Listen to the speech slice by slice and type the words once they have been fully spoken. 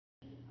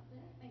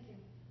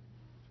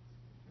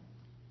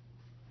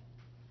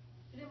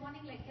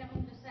morning, like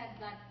Kevin just said,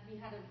 that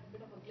we had a bit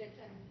of a glitch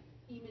and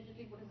he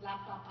immediately put his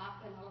laptop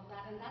up and all of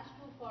that. And that's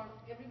true for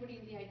everybody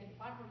in the IT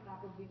department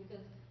at Appleby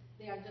because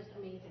they are just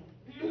amazing.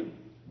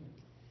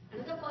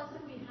 Another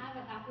person we have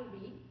at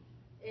Appleby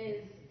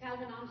is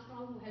Calvin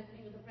Armstrong, who helped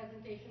me with the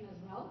presentation as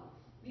well.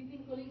 We've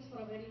been colleagues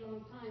for a very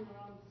long time,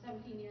 around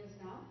 17 years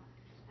now.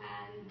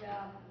 And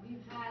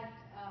we've had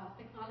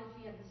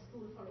technology at the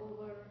school for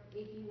over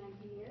 18,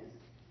 19 years.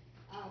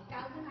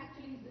 Calvin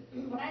actually,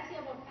 what I say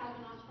about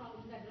Calvin Armstrong,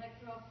 who's the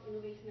Director of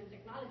Innovation and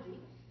Technology,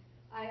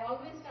 I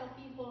always tell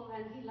people,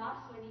 and he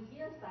laughs when he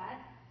hears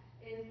that,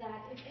 is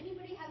that if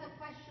anybody has a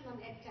question on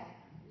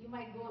EdTech, you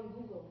might go on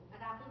Google. At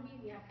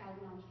Appleby, we have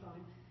Calvin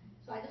Armstrong.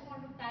 So I just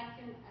want to thank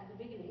him at the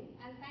beginning.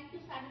 And thank you,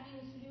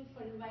 Strategy Institute,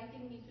 for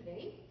inviting me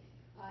today.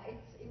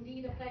 It's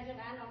indeed a pleasure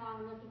and an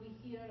honor to be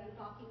here and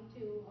talking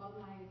to all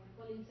my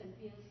colleagues and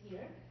peers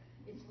here.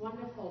 It's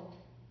wonderful.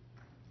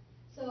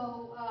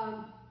 So,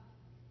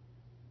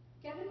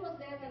 Kevin was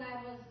there when I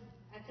was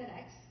at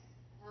TEDx,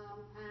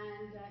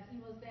 and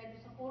he was there to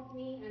support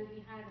me, and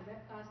we had a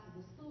webcast with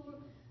the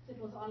school, so it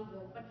was all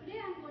good. But today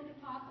I'm going to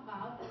talk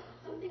about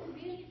something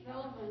really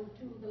relevant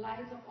to the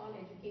lives of all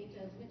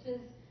educators, which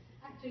is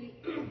actually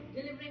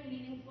delivering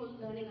meaningful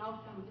learning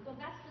outcomes, because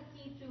that's the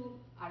key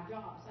to our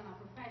jobs and our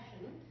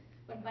profession,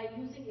 but by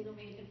using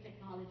innovative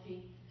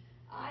technology.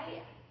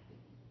 I'm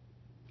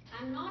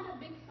not a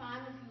big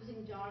fan of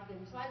using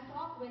jargon, so I'll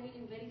talk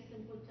in very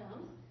simple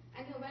terms.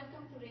 And you're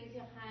welcome to raise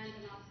your hand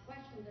and ask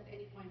questions at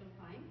any point of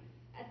time.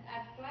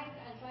 I'll try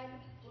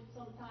to put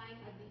some time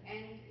at the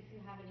end if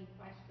you have any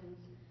questions.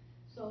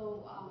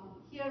 So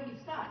here we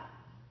start.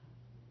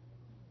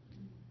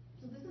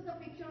 So this is a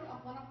picture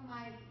of one of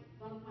my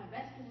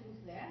best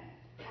students there.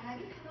 And I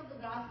just put up the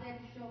graphs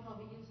there to show how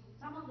we use,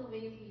 some of the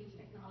ways we use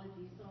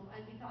technology. So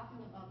I'll be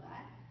talking about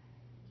that.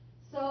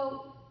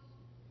 So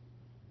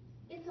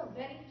it's a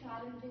very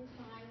challenging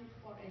time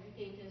for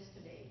educators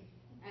today.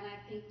 And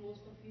I think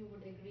most of you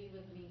would agree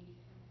with me.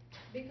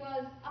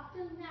 Because up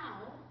till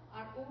now,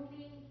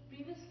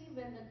 previously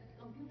when the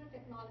computer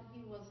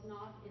technology was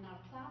not in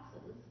our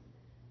classes,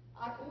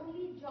 our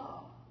only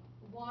job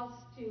was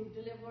to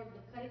deliver the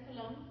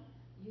curriculum,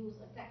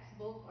 use a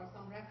textbook or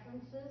some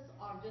references,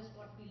 or just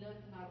what we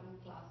learned in our own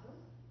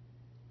classes.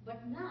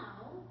 But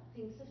now,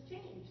 things have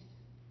changed.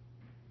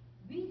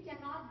 We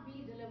cannot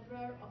be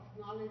deliverer of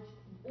knowledge,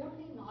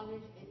 only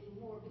knowledge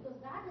anymore, because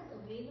that is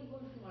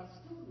available to our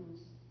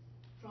students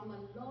from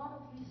a lot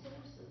of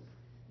resources.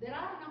 There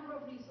are a number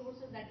of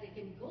resources that they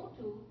can go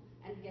to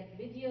and get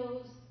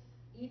videos,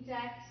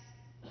 e-texts,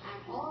 and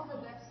all the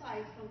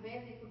websites from where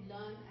they could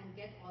learn and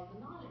get all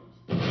the knowledge.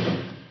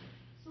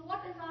 So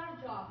what is our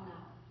job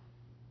now?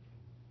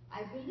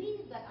 I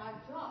believe that our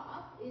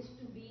job is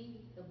to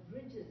be the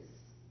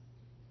bridges.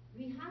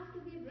 We have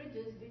to be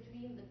bridges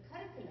between the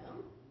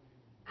curriculum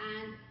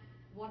and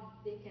what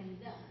they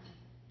can learn.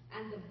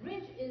 And the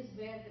bridge is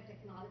where the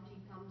technology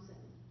comes in.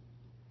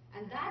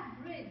 And that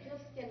bridge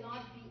just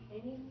cannot be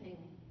anything.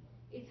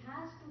 It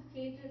has to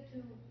cater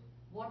to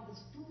what the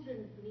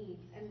student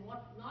needs and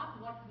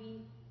not what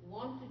we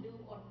want to do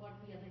or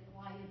what we are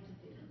required to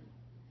do.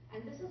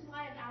 And this is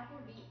why at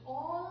Appleby,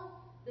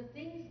 all the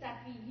things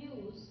that we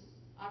use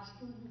are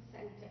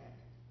student-centered.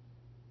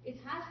 It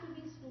has to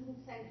be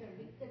student-centered.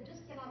 We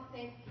just cannot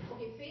say,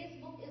 okay,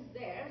 Facebook is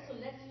there, so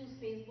let's use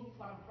Facebook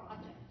for a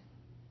project.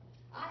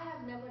 I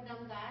have never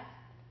done that.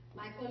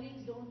 My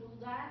colleagues don't do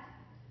that.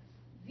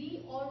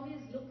 We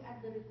always look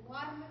at the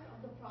requirement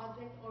of the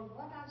project or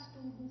what our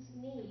students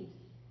need,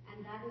 and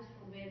that is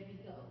from where we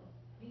go.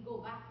 We go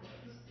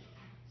backwards.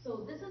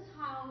 So this is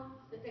how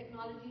the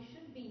technology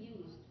should be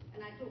used,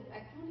 and I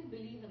truly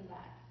believe in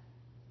that.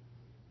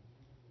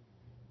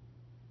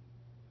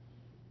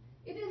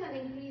 It is an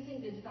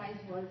increasing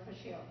digitized world for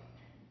sure.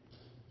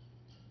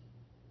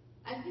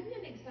 I'll give you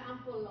an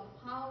example of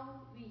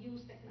how I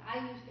use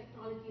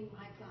technology in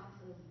my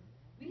classes.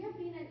 We have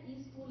been at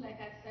eSchool, like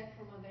I said,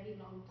 from a very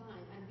long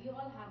time, and we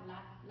all have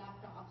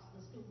laptops,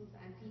 the students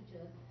and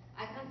teachers.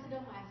 I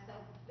consider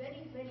myself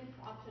very, very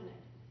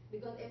fortunate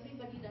because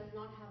everybody does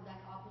not have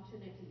that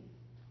opportunity.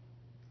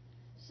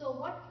 So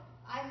what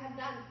I have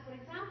done, for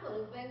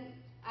example, when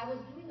I'm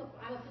a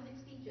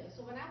physics teacher,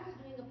 so when I was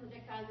doing a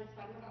projectiles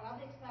experiment or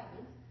other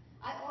experiments,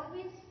 I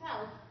always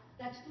felt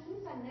that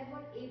students are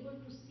never able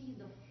to see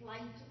the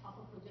flight of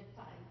a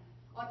projectile.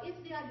 Or if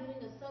they are doing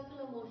a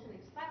circular motion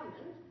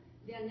experiment,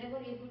 they are never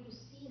able to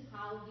see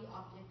how the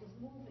object is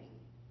moving.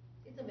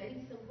 It's a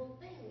very simple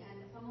thing, and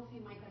some of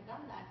you might have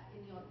done that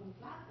in your own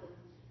classes.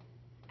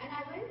 And I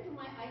went to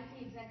my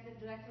IT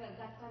executive director at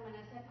that time and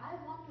I said, I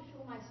want to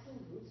show my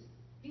students,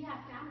 we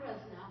have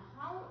cameras now,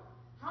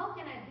 how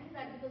can I do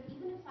that? Because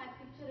even if I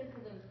picture it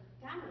with a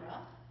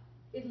camera,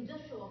 it will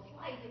just show a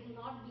flight, it will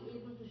not be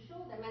able to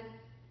show them. And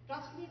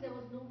trust me, there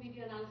was no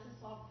video analysis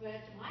software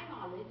to my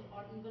knowledge,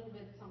 or even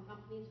with some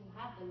companies who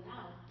have them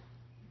now.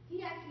 He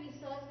actually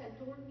searched and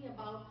told me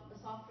about the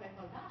software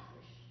called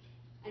Dartfish.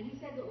 And he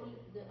said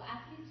the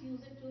athletes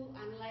use it to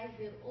analyze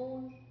their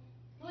own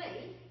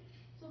play.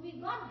 So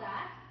we got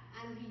that,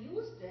 and we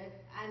used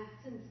it, and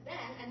since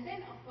then, and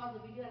then of course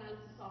the video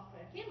analysis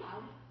software came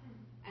out,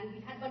 and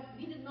but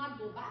we did not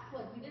go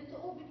backward. We didn't say,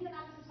 oh, video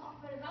analysis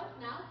software is out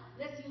now,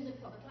 let's use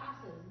it for the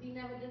classes. We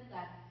never did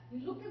that.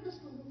 We looked at the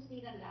students'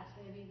 need, and that's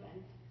where we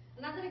went.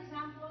 Another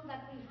example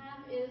that we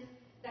have is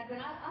that when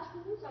our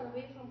students are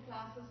away from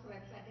classes for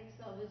athletic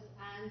service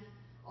and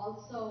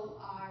also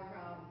our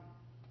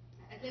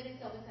athletic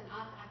service and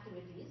art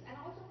activities, and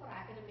also for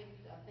academic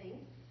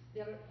things,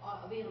 they're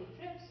away on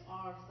trips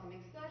or some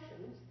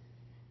excursions.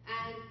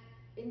 And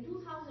in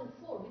 2004,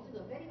 which is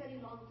a very, very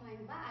long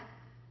time back,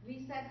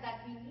 we said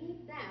that we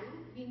need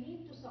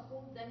to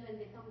support them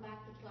when they come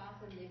back to class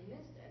and they've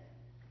missed it.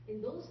 In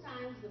those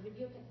times, the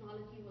video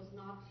technology was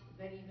not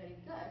very, very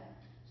good.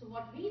 So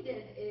what we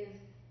did is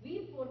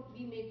we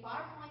made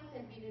PowerPoints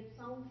and we did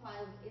sound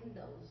files in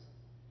those.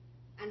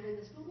 And when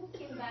the students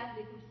came back,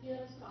 they could hear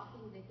us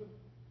talking, they could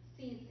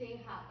say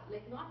how,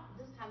 like not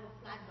just have a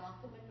flat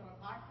document or a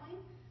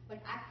PowerPoint,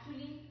 but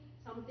actually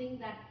something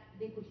that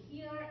they could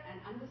hear and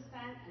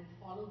understand and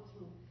follow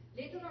through.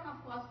 Later on,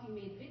 of course, we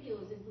made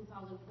videos in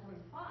 2004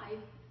 and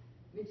 5,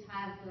 which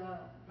have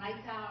the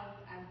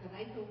write-out and the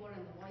write-over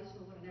and the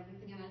voice-over and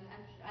everything, and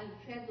I'll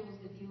share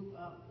those with you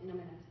in a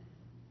minute.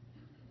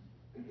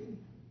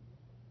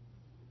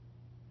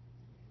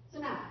 So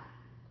now,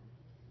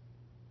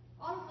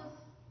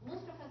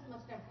 most of us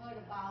must have heard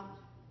about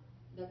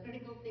the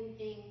critical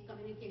thinking,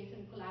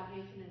 communication,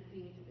 collaboration, and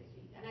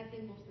creativity. And I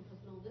think most of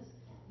us know this.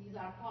 These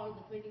are called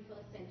the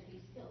 21st century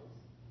skills.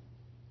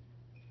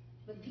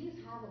 But these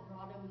have a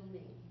broader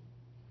meaning.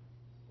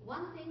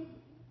 One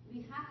thing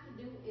we have to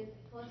do is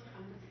first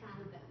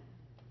understand them.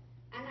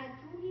 And I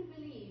truly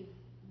believe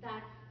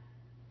that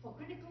for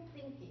critical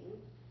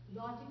thinking,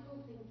 logical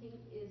thinking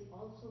is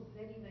also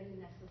very, very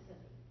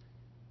necessary.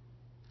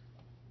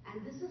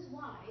 And this is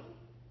why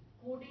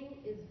coding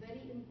is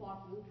very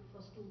important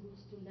for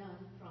students to learn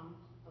from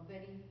a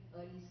very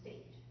early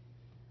stage.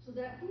 So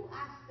there are two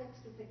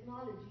aspects to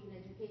technology in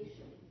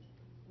education.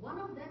 One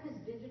of them is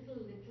digital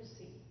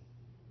literacy,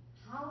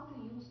 how to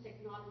use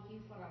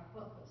technology for our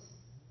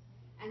purpose.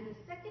 And the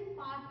second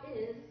part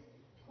is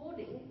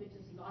coding, which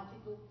is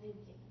logical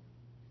thinking.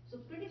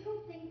 So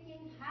critical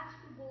thinking has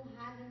to go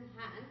hand in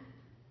hand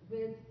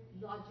with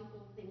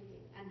logical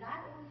thinking. And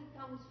that only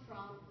comes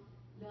from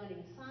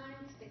learning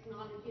science,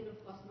 technology, and of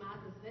course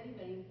math is very,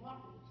 very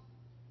important.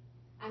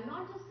 I'm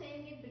not just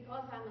saying it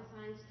because I'm a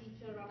science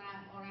teacher or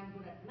I'm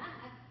good at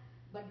math,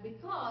 but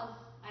because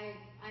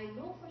I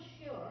know for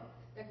sure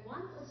that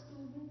once a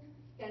student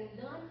can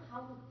learn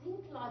how to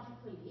think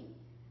logically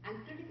and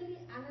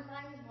critically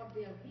analyze what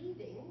they are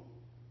reading,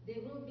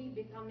 they will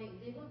become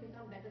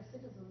better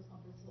citizens of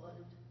this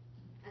world.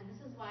 And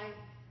this is why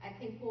I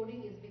think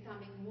coding is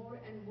becoming more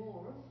and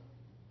more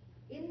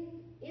in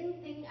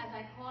thing, as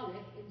I call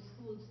it, in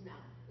schools now.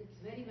 It's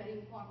very,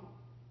 very important.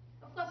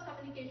 Of course,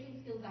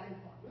 communication skills are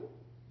important,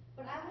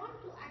 but I want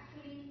to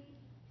actually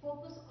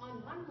focus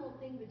on one more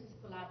thing, which is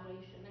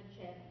collaboration and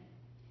sharing.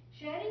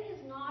 Sharing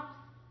is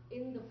not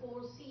in the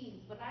 4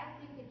 C's, but I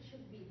think it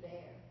should be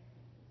there.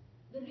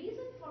 The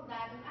reason for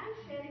that is I'm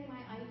sharing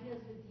my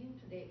ideas with you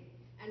today,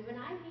 and when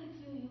I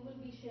meet you, you will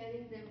be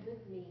sharing them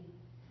with me.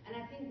 And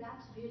I think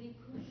that's really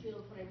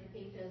crucial for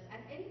educators and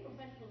any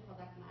professional for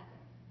that matter.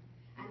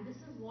 And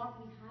this is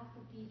what we have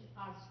to teach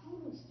our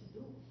students to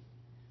do.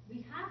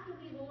 We have to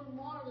be role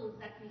models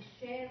that we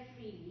share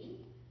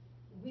freely.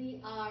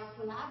 We are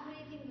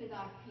collaborating with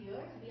our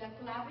peers. We are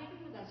collaborating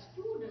with our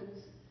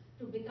students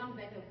to become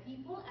better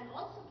people and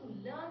also to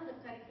learn the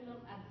curriculum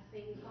at the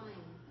same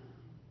time.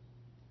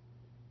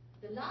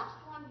 The last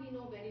one we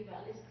know very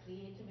well is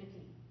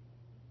creativity.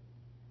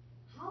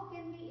 How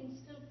can we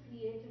instill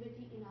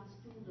creativity in our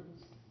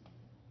students?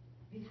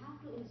 We have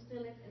to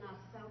instill it in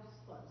ourselves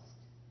first.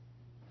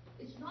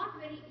 It's not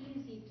very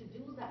easy to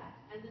do that,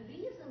 and the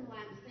reason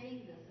why I'm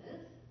saying this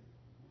is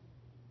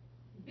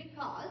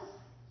because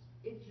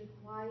it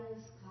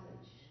requires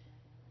courage.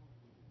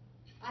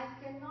 I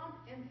cannot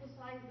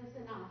emphasize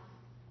this enough,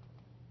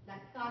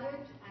 that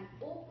courage and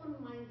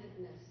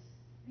open-mindedness.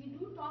 We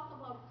do talk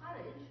about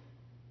courage,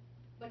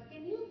 but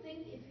can you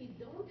think if we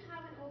don't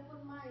have an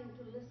open mind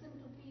to listen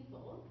to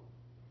people,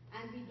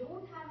 and we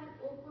don't have an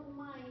open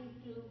mind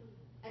to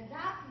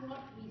adapt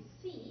what we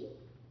see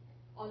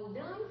or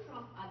learn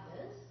from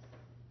others,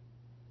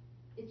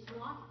 it's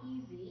not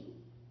easy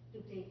to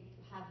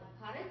have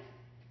the courage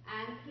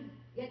and to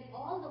get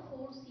all the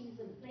 4 C's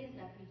in place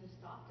that we just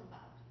talked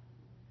about.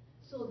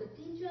 So the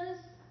teachers,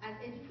 as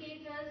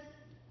educators,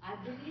 I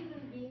believe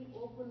in being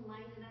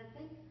open-minded. I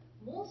think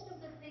most of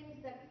the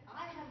things that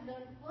I have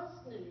learned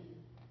personally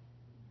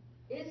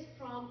is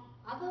from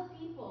other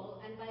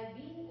people, and by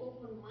being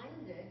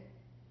open-minded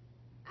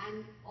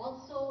and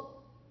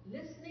also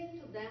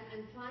listening to them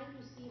and trying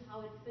to see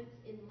how it fits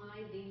in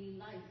my daily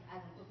life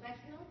as a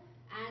professional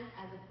and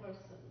as a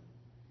person.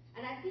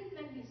 And I think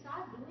when we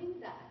start doing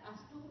that, our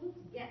students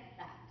get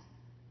that.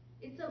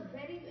 It's a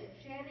very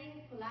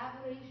sharing,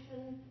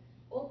 collaboration,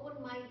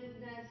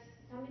 open-mindedness,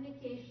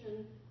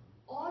 communication,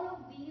 all of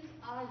these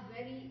are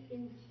very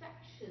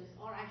infectious,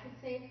 or I should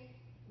say,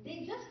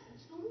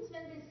 Students,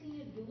 when they see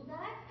you do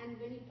that and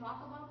when you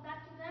talk about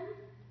that to them,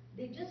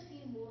 they just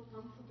feel more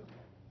comfortable.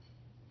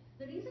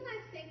 The reason I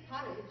say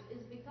courage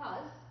is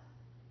because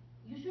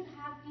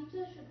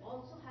teachers should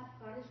also have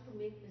courage to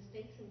make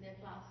mistakes in their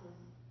classes.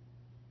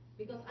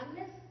 Because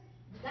unless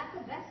that's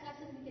the best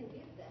lesson we can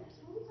give them,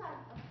 students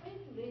are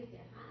afraid to raise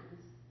their hands.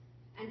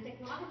 And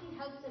technology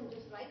helps them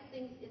just write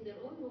things in their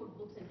own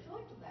notebooks and show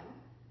it to them.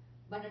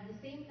 But at the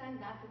same time,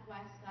 that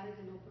requires courage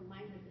and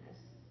open-mindedness.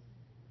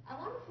 I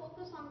want to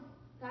focus on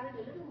courage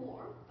a little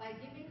more by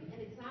giving an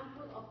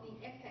example of the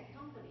EdTech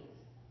companies.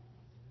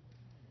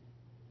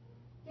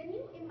 Can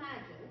you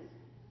imagine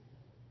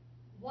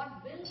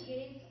what Bill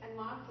Gates and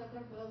Mark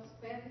Zuckerberg's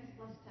parents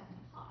must have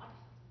thought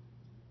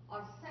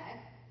or said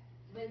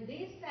when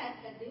they said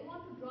that they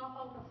want to drop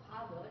out of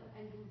Harvard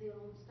and do their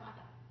own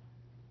startup?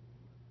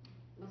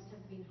 Must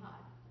have been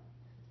hard.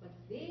 But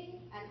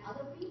they and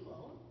other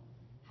people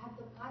had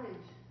the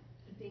courage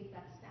to take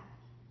that step.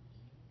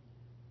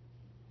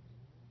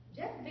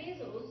 Jeff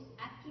Bezos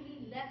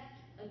actually left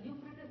a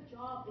lucrative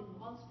job in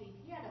Wall Street.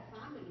 He had a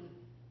family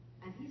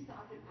and he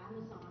started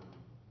Amazon.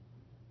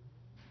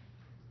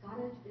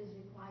 Courage is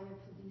required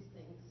for these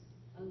things,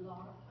 a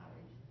lot of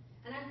courage.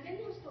 And I'll tell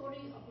you a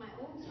story of my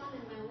own son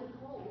in my own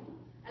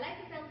home. I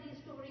like to tell these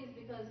stories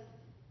because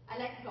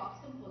I like to talk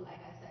simple, like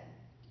I said.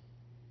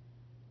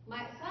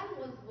 My son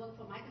worked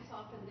for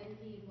Microsoft and then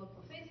he worked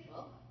for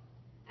Facebook.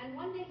 And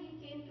one day he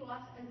came to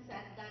us and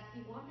said that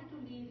he wanted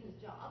to leave his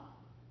job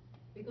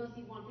because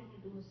he wanted to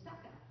do a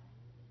startup.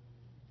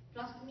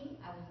 Trust me,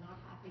 I was not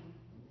happy.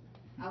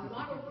 I was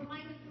not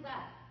open-minded to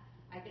that,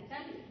 I can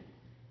tell you.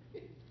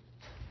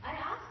 I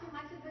asked him,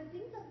 I said, when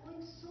things are going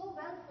so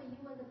well for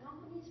you and the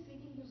company is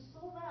treating you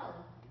so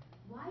well,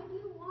 why do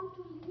you want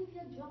to leave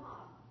your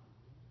job?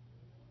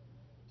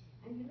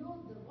 And you know,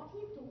 what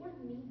he told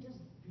me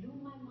just blew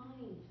my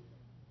mind.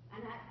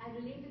 And I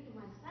related to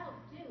myself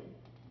too.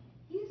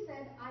 He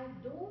said, I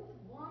don't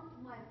want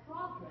my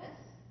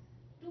progress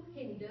to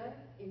hinder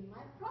in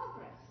my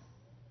progress.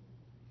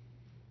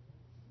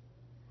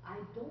 I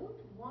don't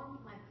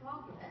want my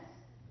progress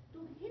to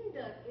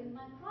hinder in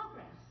my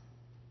progress.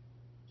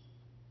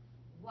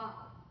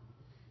 Wow.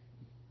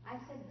 I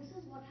said, this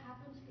is what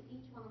happens to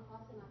each one of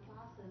us in our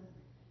classes.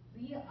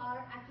 We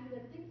are actually,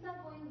 when things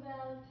are going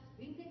well,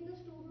 we think the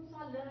students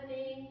are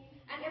learning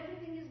and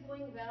everything is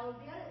going well,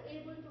 they are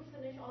able to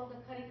finish all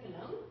the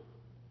curriculum.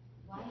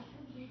 Why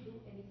should we do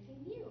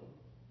anything new?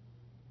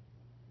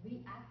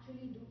 We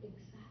actually do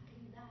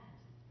exactly that.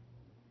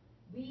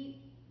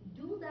 We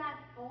do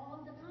that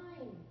all the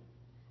time.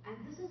 And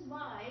this is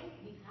why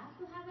we have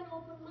to have an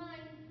open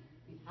mind,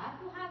 we have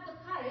to have the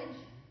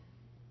courage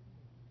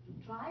to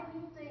try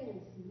new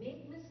things,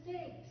 make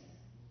mistakes,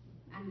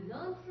 and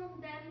learn from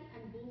them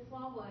and move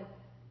forward.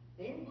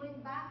 Then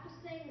going back to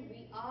saying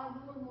we are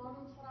role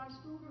models for our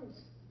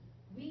students.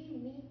 We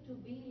need to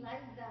be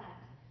like that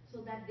so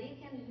that they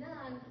can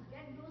learn to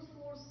get those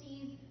 4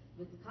 C's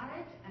with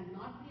courage and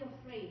not be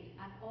afraid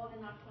at all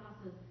in our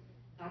classes.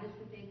 Courage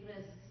to take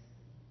risks.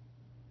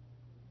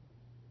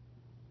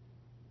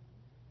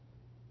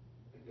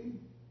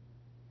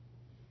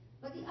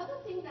 But the other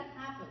thing that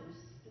happens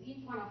to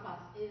each one of us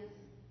is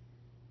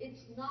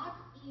it's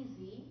not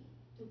easy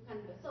to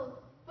convince. So,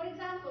 for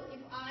example,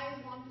 if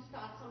I want to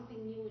start something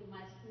new in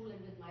my school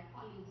and with my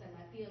colleagues and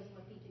my peers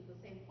who are teaching the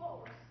same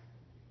course,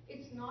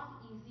 it's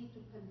not easy to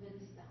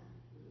convince them.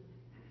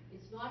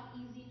 It's not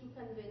easy to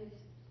convince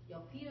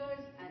your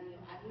peers and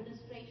your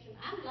administration.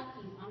 I'm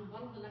lucky. I'm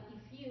one of the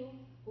lucky few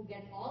who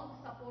get all the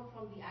support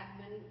from the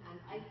admin and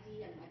IT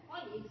and my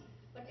colleagues,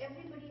 but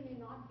everybody may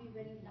not be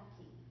very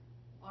lucky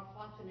or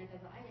fortunate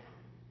as I am.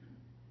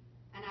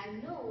 And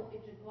I know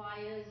it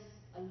requires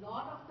a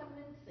lot of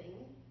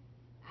convincing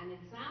and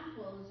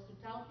examples to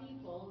tell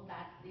people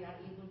that they are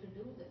able to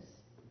do this.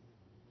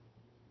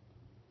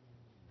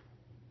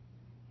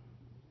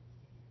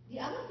 The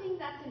other thing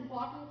that's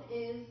important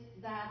is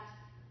that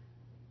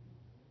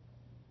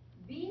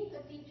being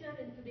a teacher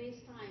in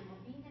today's time or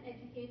being an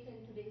educator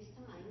in today's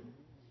time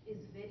is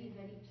very,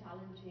 very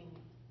challenging.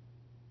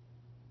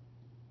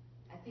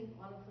 I think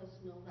all of us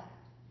know that.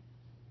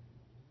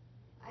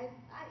 I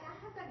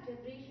have that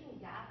generation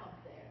gap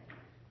up there.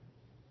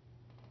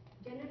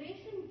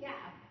 Generation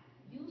gap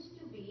used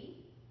to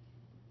be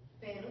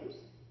parents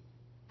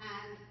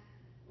and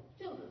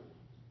children.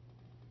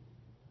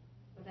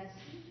 But as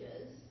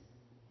teachers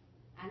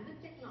and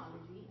with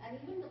technology and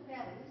even the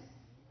parents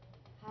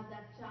have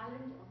that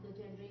challenge of the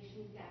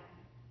generation gap.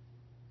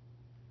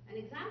 An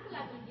example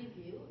I will give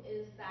you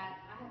is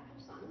that I have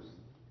 2 sons.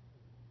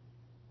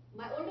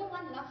 My older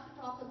one loves to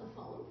talk on the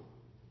phone.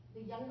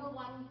 The younger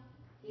one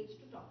hates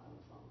to talk on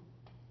the phone.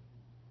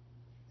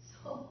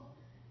 So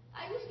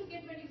I used to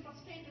get very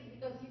frustrated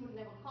because he would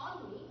never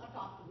call me or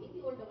talk to me.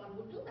 The older one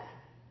would do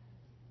that.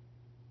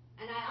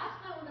 And I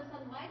asked my older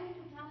son, why don't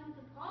you tell him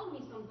to call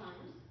me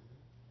sometimes?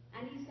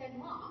 And he said,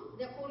 Mom,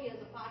 they're 4 years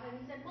apart, and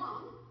he said,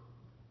 Mom,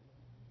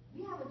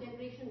 we have a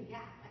generation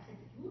gap. I said,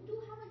 you do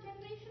have a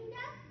generation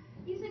gap?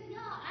 He said, yeah,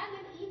 I'm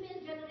an email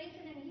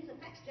generation and he's a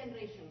text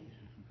generation.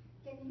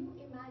 Can you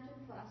imagine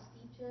imagine for us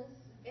teachers,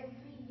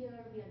 every year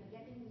we are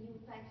getting new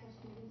types of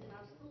students in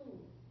our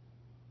school.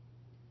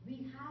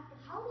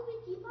 How do we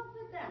keep up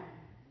with them?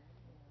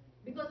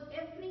 Because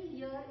every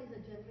year is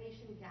a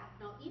generation gap.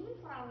 Now, even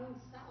for our own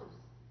selves,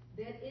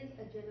 there is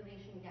a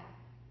generation gap.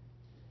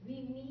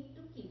 We need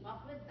to keep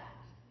up with that.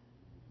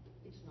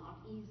 It's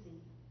not easy.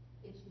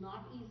 It's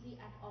not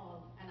easy at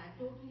all, and I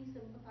totally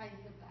sympathize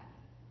with that.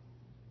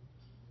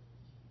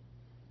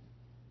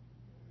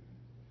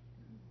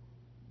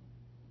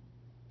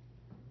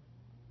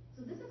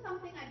 So this is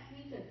something I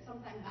tweeted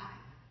some time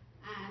back,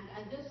 and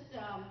I just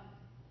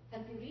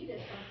help you read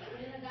it for a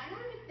second. In a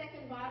dynamic tech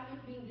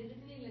environment, being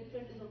digitally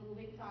literate is a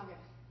moving target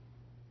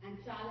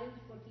and challenge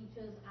for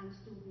teachers and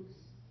students.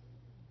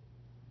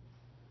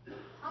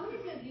 How many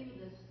of you agree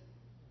with this?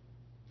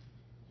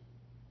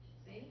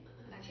 See?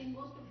 And I think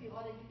most of you,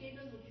 all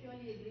educators, would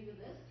surely agree with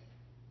this.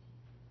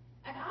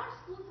 At our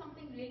school,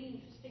 something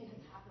really interesting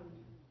has happened.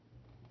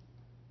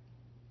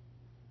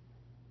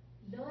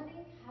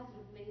 Learning has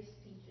replaced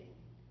teaching.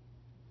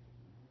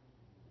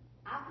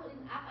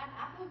 At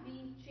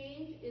Appleby,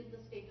 change is the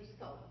status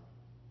quo.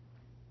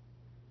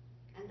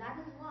 And that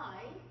is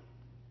why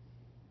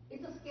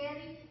it's a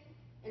scary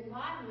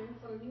environment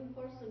for a new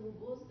person who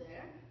goes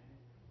there,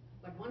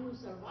 but one who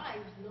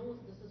survives knows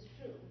this is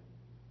true.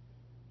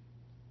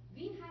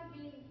 We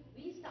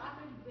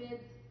started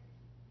with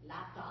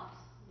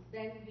laptops,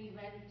 then we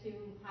went to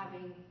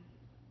having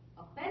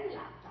a pen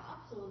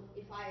laptop. So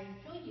if I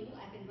show you,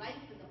 I can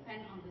write with a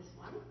pen on this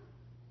one.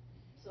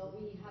 So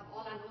we have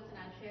all our notes and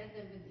I'll share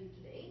them with you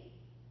today.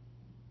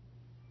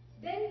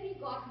 Then we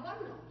got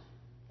OneNote.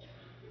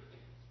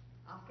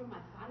 After my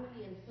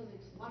family and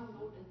physics,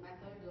 OneNote is my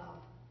third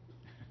love.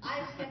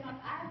 I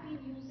have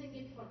been using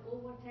it for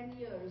over 10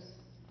 years.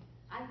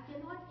 I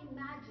cannot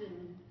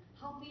imagine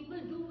how people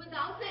do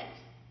without it.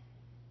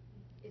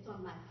 It's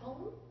on my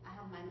phone. I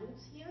have my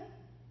notes here.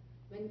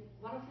 When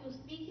one of you is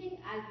speaking,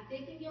 I'll be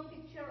taking your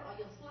picture or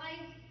your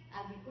slides.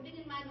 I'll be putting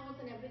in my notes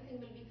and everything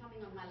will be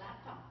coming on my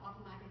laptop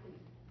automatically.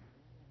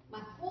 My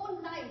whole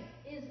life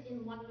is in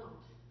OneNote.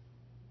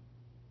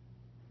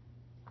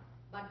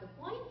 But the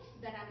point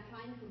that I'm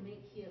trying to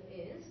make here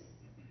is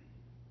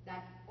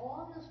that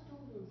all the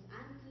students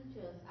and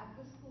teachers at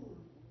the school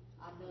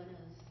are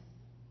learners.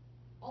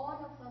 All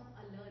of us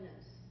are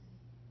learners.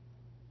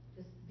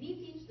 We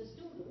teach the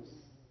students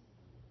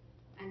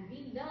and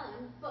we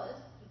learn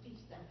first to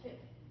teach them too.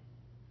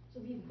 So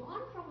we've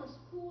gone from a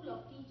school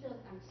of teachers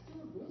and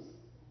students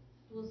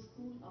to a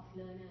school of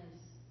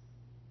learners.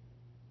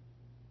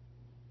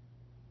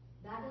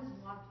 That is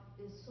what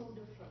is so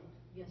different.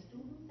 We are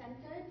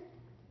student-centered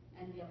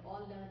and we are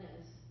all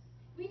learners.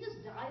 We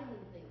just dive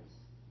in things.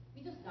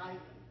 We just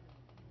dive in.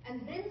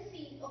 And then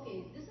see,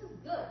 okay, this is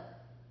good.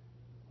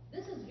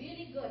 This is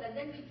really good. And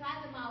then we try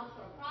them out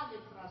for a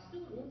project for our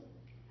students,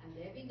 and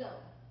there we go.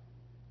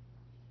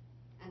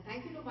 And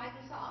thank you to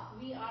Microsoft,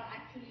 we are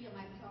actually a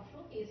Microsoft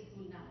Showcase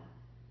school now.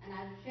 And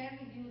I'll share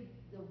with you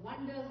the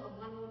wonders of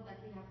OneNote that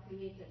we have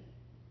created.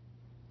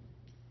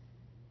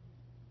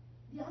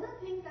 The other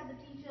thing that the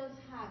teachers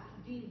have to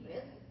deal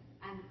with,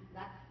 and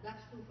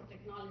that's true for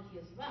technology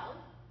as well,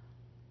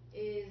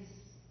 is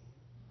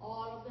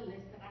all of the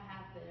lists that I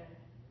have there.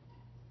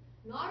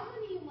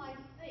 Normally you might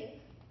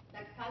think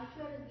that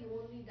culture is the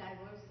only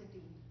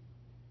diversity.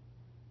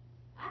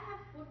 I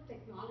have put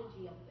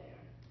technology up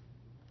there.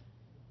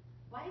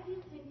 Why do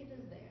you think it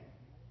is there?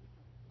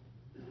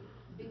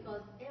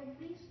 Because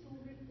every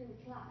student in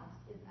class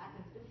is at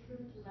a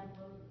different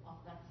level of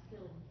that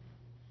skill.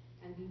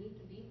 And we need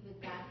to deal with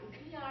that.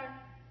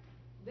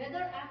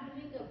 Whether I'm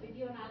doing a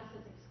video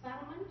analysis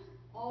experiment,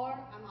 or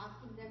I'm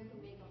asking them to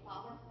make a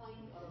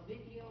PowerPoint or a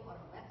video or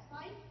a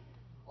website,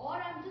 or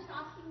I'm just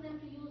asking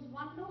them to use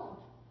OneNote,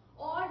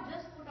 or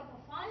just put up a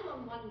file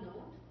on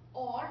OneNote,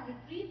 or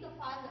retrieve the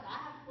file that I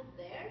have put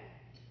there.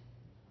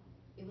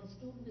 If a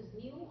student is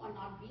new or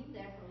not been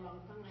there for a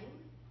long time,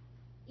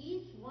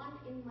 each one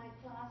in my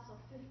class of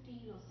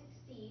 15 or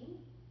 16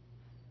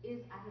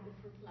 is at a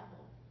different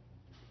level.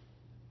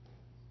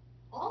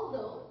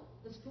 Although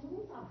the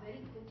students are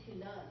very quick to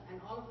learn,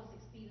 and all of us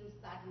experience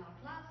that in our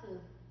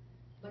classes,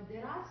 but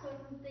there are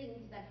certain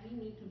things that we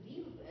need to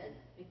deal with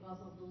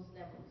because of those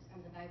levels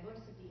and the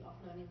diversity of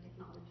learning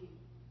technology.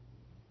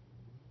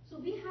 So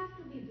we have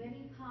to be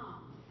very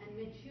calm and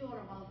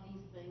mature about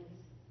these things.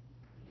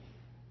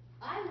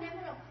 I'm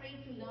never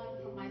afraid to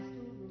learn from my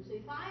students.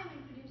 So if I am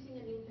introducing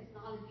a new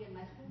technology and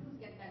my students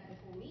get that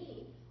before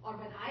me, or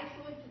when I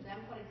show it to them,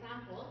 for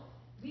example,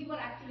 we were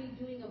actually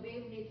doing a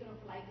wave nature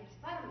of light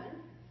experiment,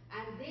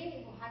 and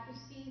they had to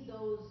see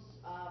those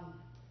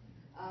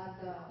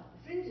the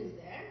fringes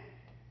there.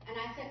 And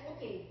I said,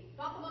 okay,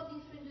 talk about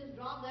these fringes,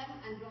 draw them,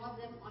 and draw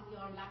them on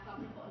your lab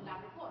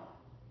report.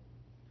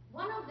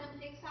 One of them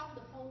takes out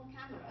the phone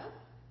camera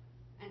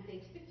and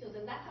takes pictures,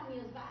 and that's some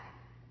years back.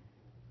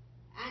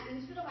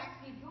 And instead of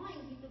actually drawing,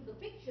 he took the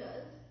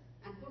pictures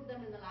and put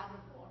them in the lab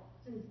report.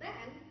 Since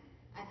then,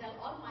 I tell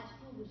all my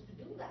students to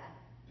do that.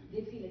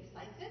 They feel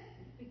excited,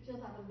 the pictures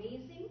are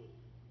amazing,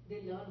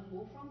 they learn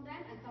more from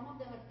them, and some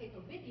of them have taken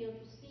a video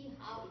to see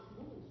how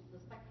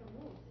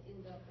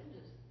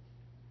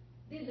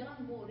they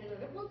learn more. In a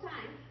ripple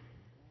tank,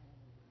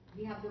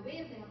 we have the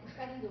waves, they have to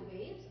study the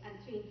waves and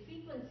change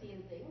frequency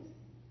and things.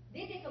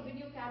 They take a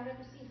video camera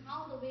to see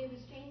how the wave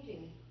is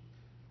changing.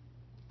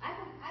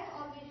 I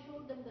always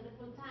showed them the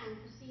ripple tank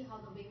to see how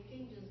the wave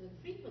changes with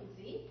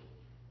frequency,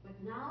 but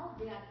now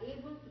they are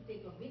able to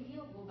take a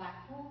video, go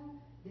back home,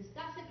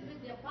 discuss it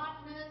with their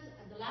partners,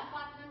 the lab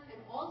partners,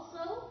 and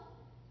also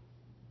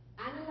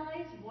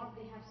analyze what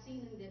they have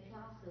seen in their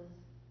classes.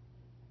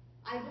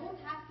 I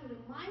don't have to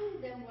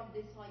remind them what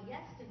they saw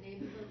yesterday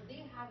because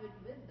they have it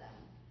with them.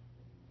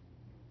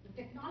 The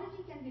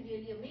technology can be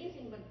really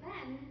amazing, but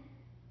then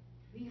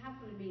we have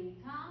to remain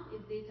calm.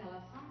 If they tell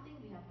us something,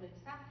 we have to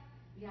accept.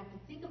 We have to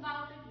think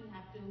about it. We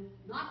have to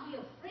not be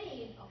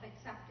afraid of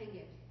accepting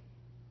it.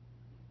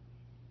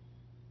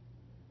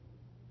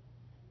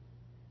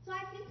 So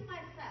I think to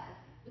myself,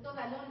 because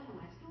I learn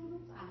from my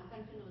students, I'm a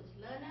continuous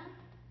learner,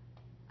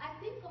 I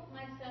think of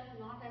myself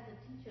not as a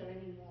teacher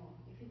anymore.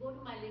 If you go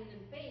to my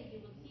LinkedIn page, you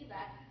will see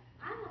that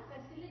I'm a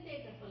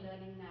facilitator for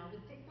learning now.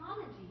 With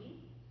technology,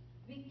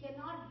 we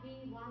cannot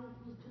be one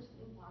who's just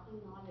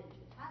imparting knowledge.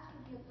 It has to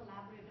be a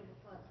collaborative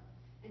effort.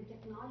 And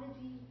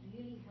technology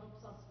really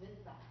helps us with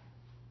that.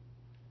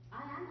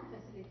 I am a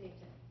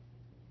facilitator.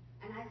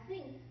 And I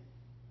think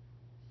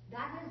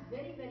that is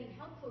very, very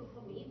helpful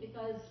for me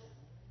because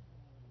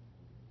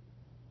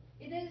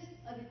it is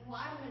a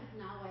requirement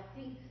now, I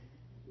think,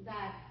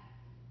 that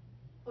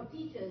for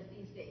teachers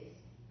these days.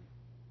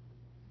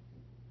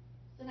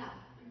 So now,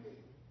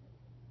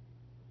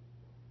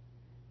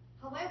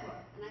 however,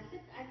 and I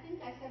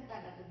think I said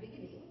that at the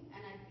beginning,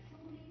 and I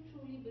truly,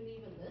 truly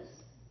believe in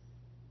this,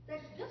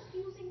 that just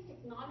using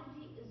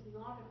technology is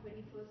not a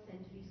 21st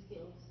century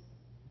skills.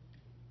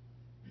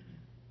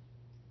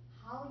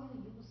 How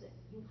you use it.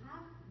 We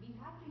have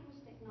to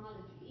use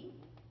technology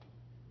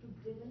to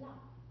develop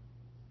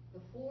the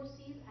 4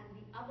 C's and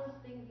the other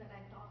things that I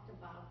talked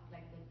about,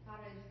 like the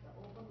courage, the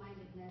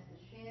open-mindedness, the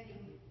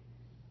sharing,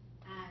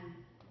 and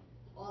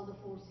all the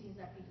 4 C's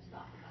that we just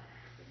talked about.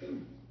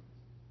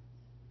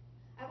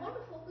 I want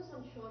to focus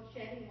on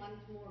sharing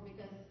once more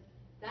because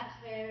that's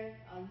where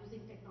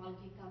using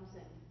technology comes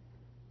in.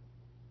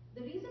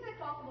 The reason I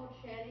talk about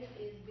sharing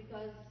is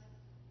because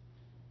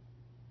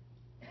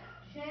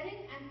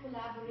sharing and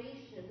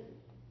collaboration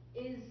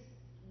is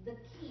the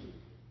key.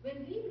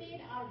 When we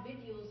made our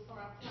videos for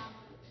our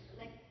classes,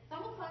 like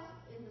some of us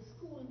in the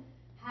school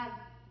have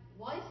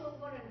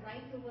voiceover and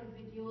write-over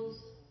videos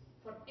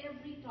for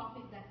every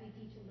topic that we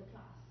teach in the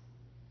class.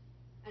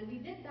 And we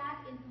did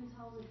that in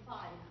 2005,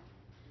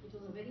 which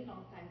was a very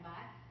long time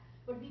back,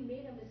 but we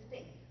made a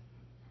mistake.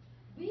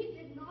 We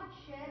did not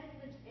share it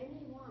with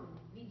anyone.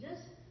 Because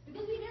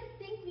we didn't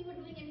think we were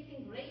doing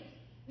anything great.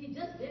 We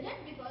just did it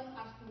because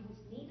our students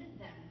needed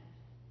them.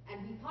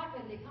 And we thought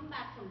when they come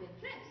back from their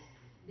trips,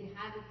 they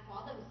have it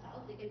for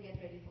themselves, they can get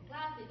ready for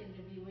class, they can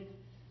review it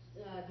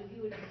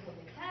before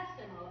their test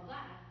and all of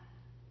that.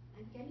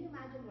 And can you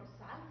imagine what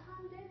Sal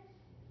Khan did?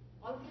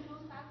 All of you know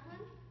Sal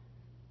Khan?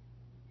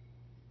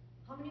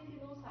 How many of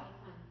you know Sal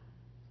Khan?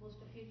 Most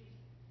of you.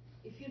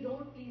 If you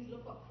don't, please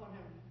look up for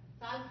him.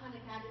 Sal Khan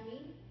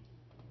Academy.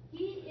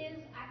 He is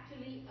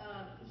actually,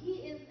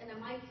 he is an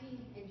MIT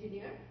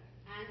engineer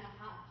and a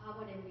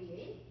Harvard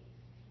MBA.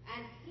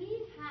 And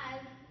he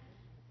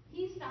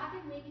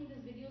started making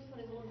these videos for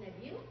his own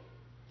nephew.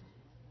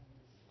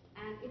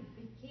 And it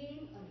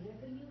became a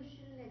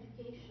revolution in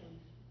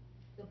education.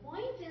 The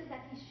point is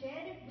that he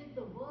shared it with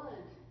the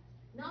world.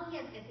 Now he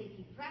has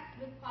SAT prep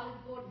with College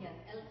Board, he has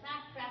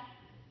LSAT prep,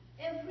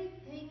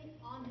 everything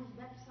on his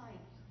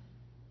website.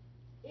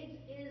 It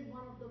is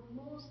one of the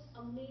most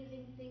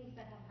amazing things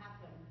that have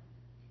happened.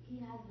 He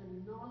has the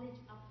knowledge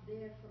up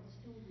there for the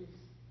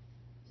students.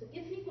 So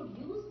if we could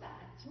use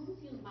that, students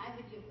use my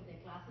video for their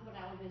classes, but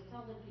I always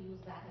tell them to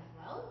use that as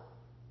well.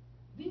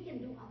 We can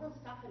do other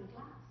stuff in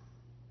class.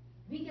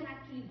 We can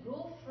actually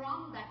grow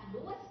from that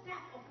lower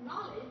step of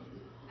knowledge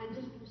and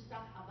just do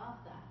stuff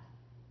above that.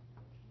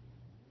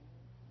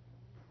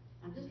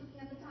 I'm just looking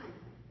at the time.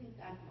 I think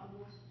I'm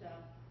almost...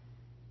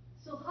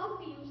 So how do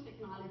we use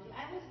technology?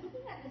 I was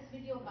looking at this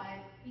video by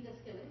Peter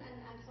Skillen, and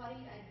I'm sorry,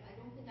 I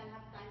don't think I'll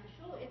have time to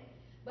show it,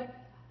 but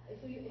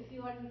if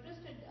you are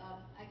interested,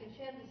 I can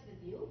share this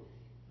with you.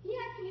 He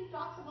actually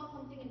talks about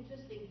something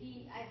interesting.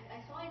 I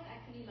saw it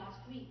actually last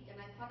week, and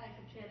I thought I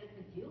should share it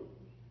with you.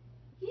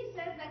 He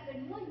says that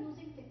when you are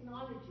using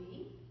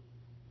technology,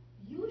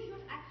 you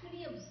should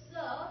actually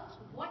observe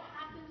what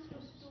happens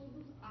to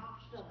students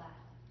after that.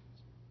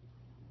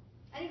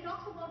 And he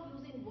talks about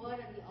using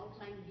Word and the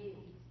outline view.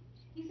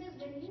 He says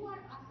when you are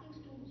asking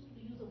students to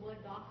use a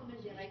Word document,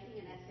 they're writing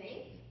an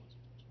essay,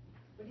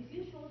 but if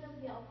you show them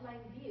the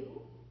outline view,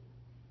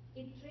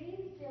 it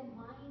trains their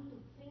mind to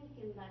think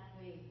in that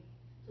way.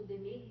 So they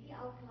make the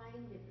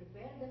outline, they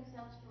prepare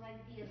themselves to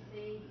write the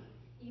essay.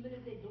 Even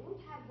if they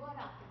don't have Word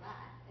after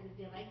that, and if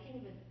they're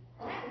writing with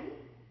pen,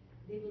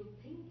 they will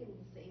think in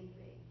the same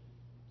way.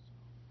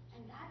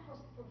 And that is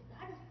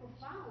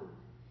profound.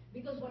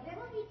 Because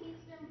whatever we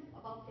teach them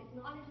about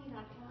technology in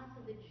our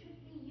classes, it should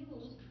be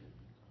used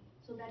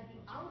so that the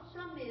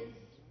outcome is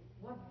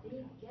what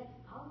they get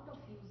out of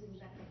using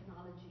that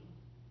technology.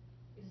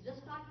 It's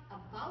just not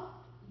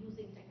about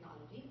using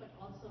technology, but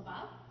also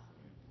about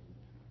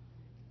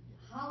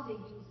how they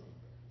use it.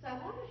 So I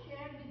want to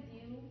share with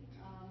you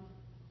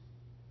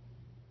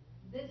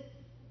this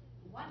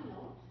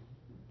OneNote,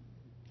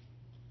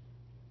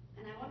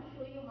 and I want to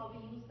show you how we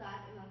use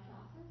that in our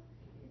classes.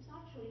 It's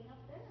not showing up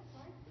there, I'm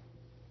sorry.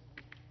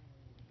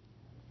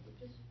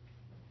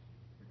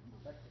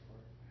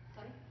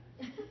 Sorry?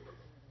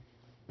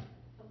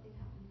 Something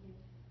happened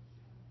here.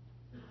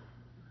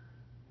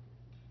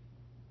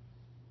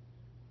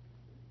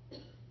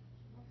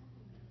 What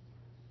happened?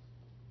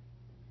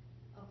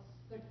 Oh,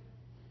 good.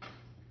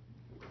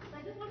 So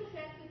I just want to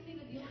share quickly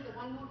with you the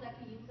OneNote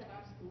that we use at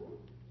our school.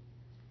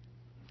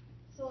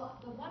 So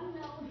the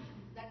OneNote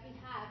that we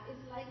have is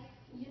like,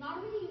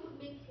 normally you would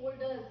make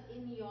folders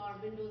in your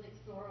Windows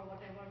Explorer or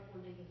whatever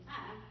folder you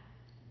have.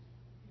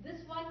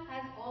 This one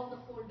has all the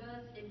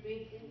folders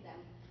engraved in them.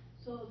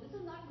 So this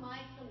is not my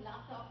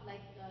laptop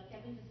like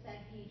Kevin just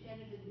said, he shared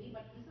it with me,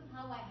 but this is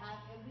how I have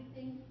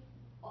everything.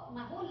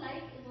 My whole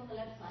life is on the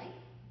left side.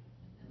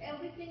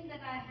 Everything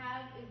that I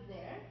have is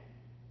there.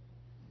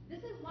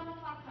 This is one of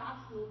our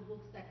class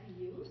notebooks that we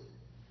use.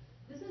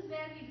 This is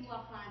where we do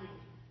our planning.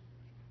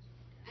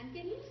 And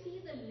can you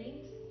see the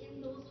links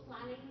in those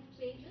planning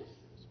pages?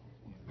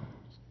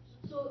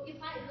 So if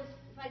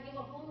I give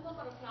a homework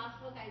or a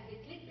classwork, they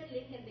click the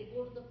link and they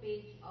go to the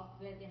page of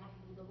where they have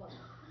to do the work.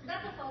 So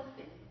that's the first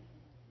thing.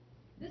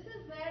 This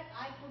is where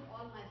I put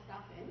all my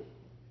stuff in.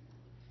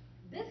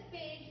 This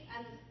page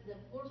and the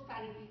course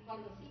planning we call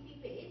the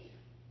CP page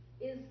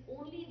is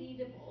only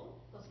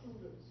readable for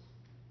students,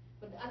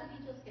 but the other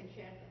teachers can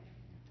share them.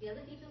 The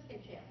other teachers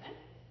can share them,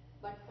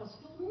 but for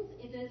students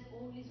it is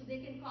only, so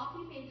they can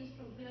copy pages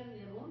from here in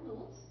their own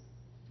notes,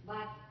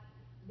 but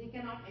they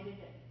cannot edit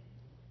it.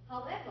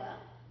 However,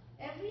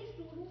 every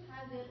student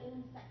has their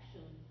own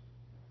section.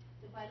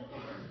 So if I look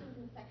at the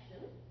student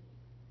section,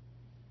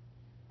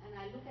 and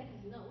I look at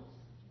his notes,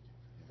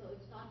 so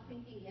it's not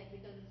thinking yet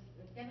because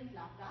it's Kevin's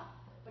laptop,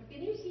 but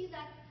can you see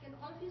that, can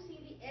all of you see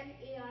the M,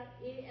 A, R,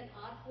 A and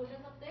R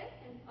folders up there?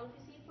 Can all of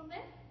you see it from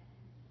there?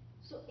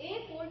 So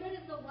A folder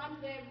is the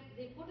one where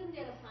they put in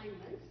their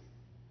assignments,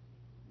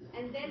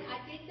 and then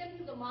I take them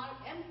to the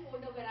M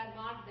folder where I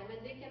mark them,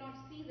 and they cannot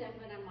see them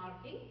when I'm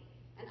marking.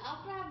 And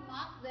after I've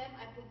marked them,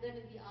 I put them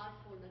in the R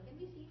folder. Can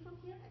we see from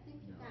here? I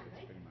think you can,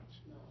 right? Pretty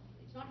much. No.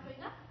 It's not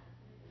showing up?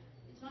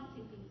 It's not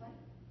syncing, right?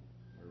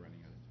 We're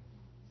running out of time.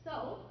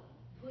 So,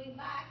 going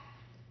back,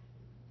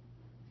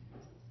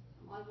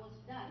 I'm almost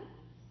done.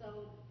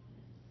 So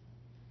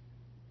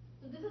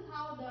this is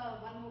how the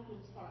OneNote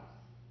looks for us.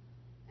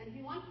 And if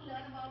you want to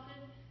learn about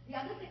it, the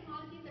other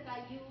technology that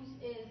I use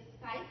is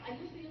Skype. I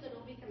used to use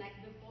Adobe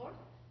Connect before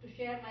to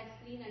share my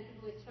screen and to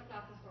do extra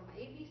classes for my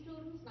AP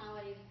students.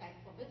 Now I use Skype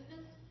for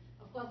Business.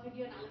 Of course,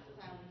 video analysis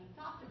I already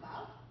talked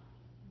about.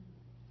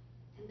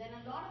 And then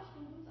a lot of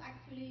students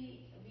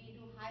actually, we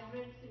do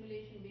hybrid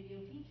simulation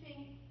video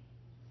teaching.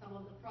 Some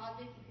of the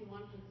projects, if you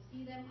want to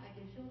see them, I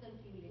can show them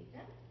to you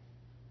later.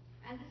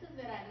 And this is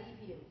where I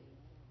leave you.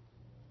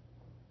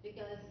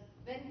 Because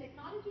when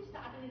technology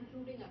started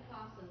intruding our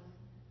classes,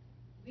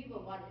 we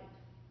were worried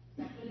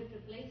that will it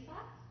replace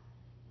us?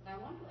 But I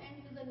want to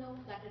end with a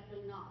note that it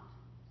will not.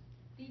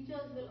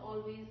 Teachers will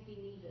always be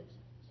needed.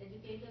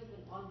 Educators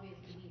will always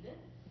be needed.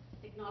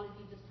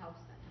 Technology just helps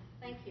them.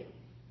 Thank you.